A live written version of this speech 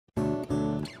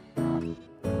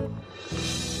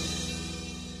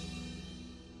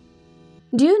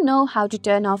Do you know how to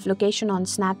turn off location on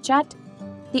Snapchat?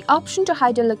 The option to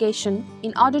hide a location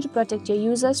in order to protect your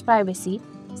users' privacy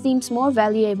seems more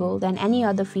valuable than any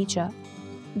other feature.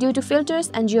 Due to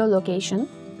filters and geolocation,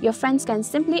 your friends can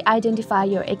simply identify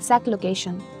your exact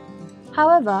location.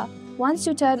 However, once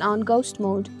you turn on Ghost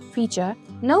Mode feature,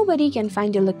 nobody can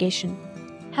find your location.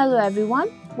 Hello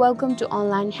everyone, welcome to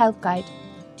Online Help Guide.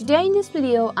 Today in this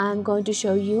video, I am going to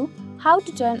show you how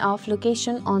to turn off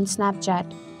location on Snapchat.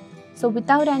 So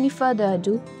without any further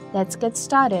ado, let's get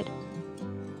started.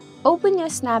 Open your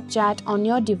Snapchat on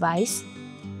your device.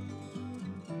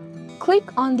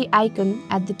 Click on the icon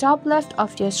at the top left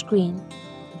of your screen.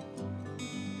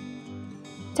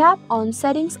 Tap on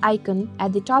Settings icon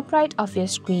at the top right of your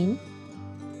screen.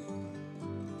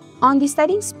 On the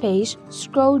Settings page,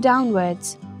 scroll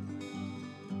downwards.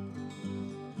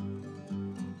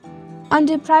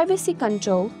 Under Privacy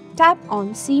Control, tap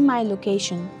on See My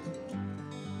Location.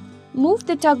 Move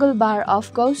the toggle bar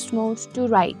of Ghost Mode to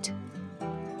right.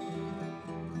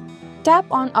 Tap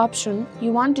on option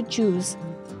you want to choose.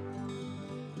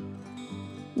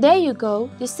 There you go,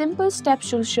 the simple steps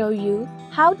should show you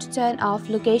how to turn off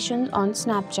location on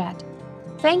Snapchat.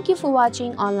 Thank you for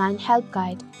watching Online Help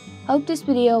Guide. Hope this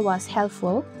video was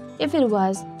helpful. If it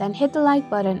was, then hit the like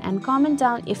button and comment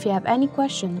down if you have any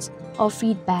questions or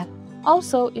feedback.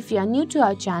 Also, if you are new to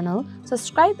our channel,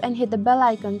 subscribe and hit the bell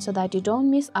icon so that you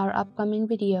don't miss our upcoming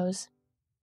videos.